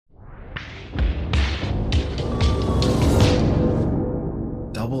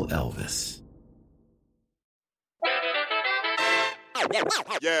Yes.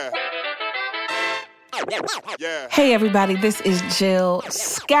 Yeah. Hey everybody, this is J.ill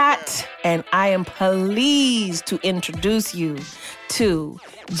Scott, and I am pleased to introduce you to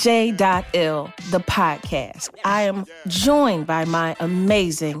J.ill, the podcast. I am joined by my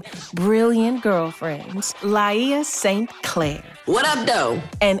amazing, brilliant girlfriends, Laia St. Clair. What up, though?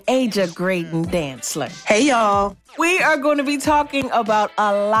 And Aja Graydon Dantzler. Hey, y'all. We are going to be talking about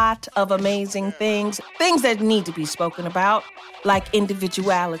a lot of amazing things that need to be spoken about, like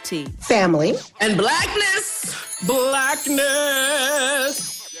individuality, Family. And blackness.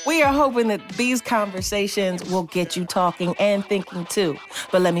 We are hoping that these conversations will get you talking and thinking too.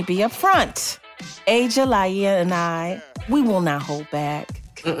 But let me be upfront. Aja, Laia, and I, we will not hold back.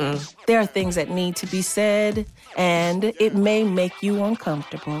 There are things that need to be said, and it may make you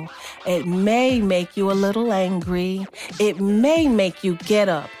uncomfortable. It may make you a little angry. It may make you get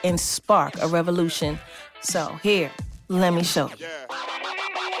up and spark a revolution. So here, let me show you.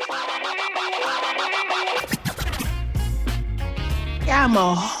 I'm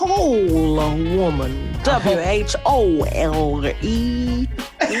a whole woman. W-H-O-L-E.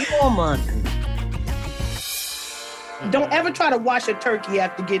 Woman. Don't ever try to wash a turkey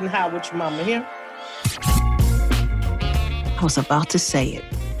after getting high with your mama here. I was about to say it.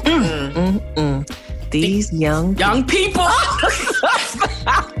 These young people.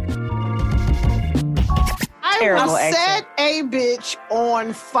 I Terrible will accent. set a bitch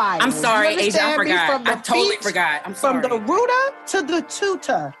on fire. I'm sorry, You Aja, I understand me? forgot. From the I totally feet, forgot. I'm sorry. From the rooter to the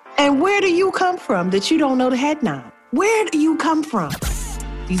tutor. And where do you come from that you don't know the head nod? Where do you come from?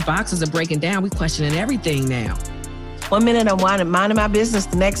 These boxes are breaking down. We questioning everything now. 1 minute I'm minding my business,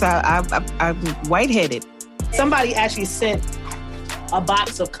 the next I'm white-headed. Somebody actually sent a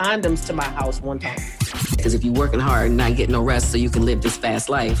box of condoms to my house one time. Because if you're working hard and not getting no rest so you can live this fast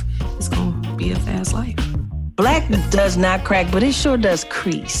life, it's going to be a fast life. Black does not crack, but it sure does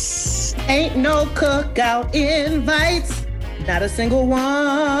crease. Ain't no cookout invites, not a single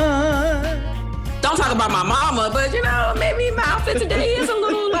one. Don't talk about my mama, but maybe my outfit today is a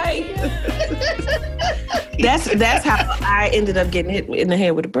little like. That's how I ended up getting hit in the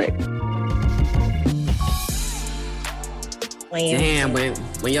head with a brick. Damn, when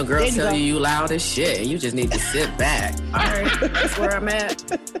your girl tell you loud as shit and you just need to sit back. All right, that's where I'm at.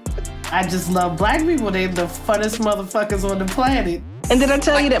 I just love black people. They're the funnest motherfuckers on the planet. And did I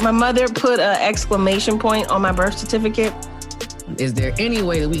tell you that my mother put an exclamation point on my birth certificate? Is there any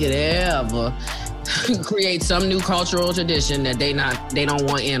way that we could ever create some new cultural tradition that they don't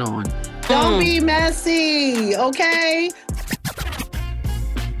want in on? Don't be messy, okay?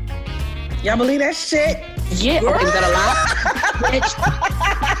 Y'all believe that shit? Yeah. Oh, is that a lie? Bitch,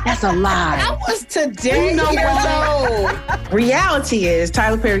 that's a lie. That was today. Reality is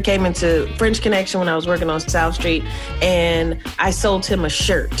Tyler Perry came into French Connection when I was working on South Street, and I sold him a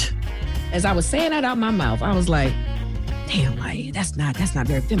shirt. As I was saying that out my mouth, I was like, damn, like, that's not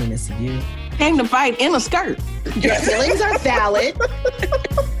very feminist of you. Came to fight in a skirt. Your feelings are valid.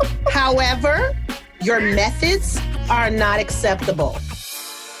 However, your methods are not acceptable.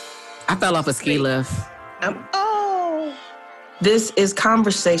 I fell off a ski lift. This is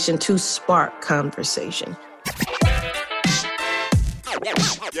conversation to spark conversation.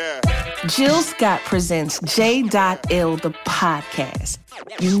 J.ill Scott presents J.ill, the podcast.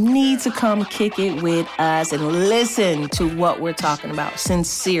 You need to come kick it with us and listen to what we're talking about,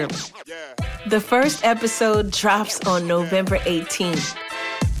 sincerely. The first episode drops on November 18th.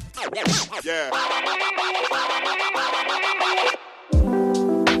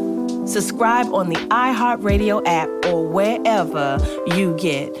 Subscribe on the iHeartRadio app or wherever you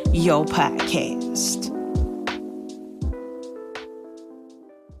get your podcast.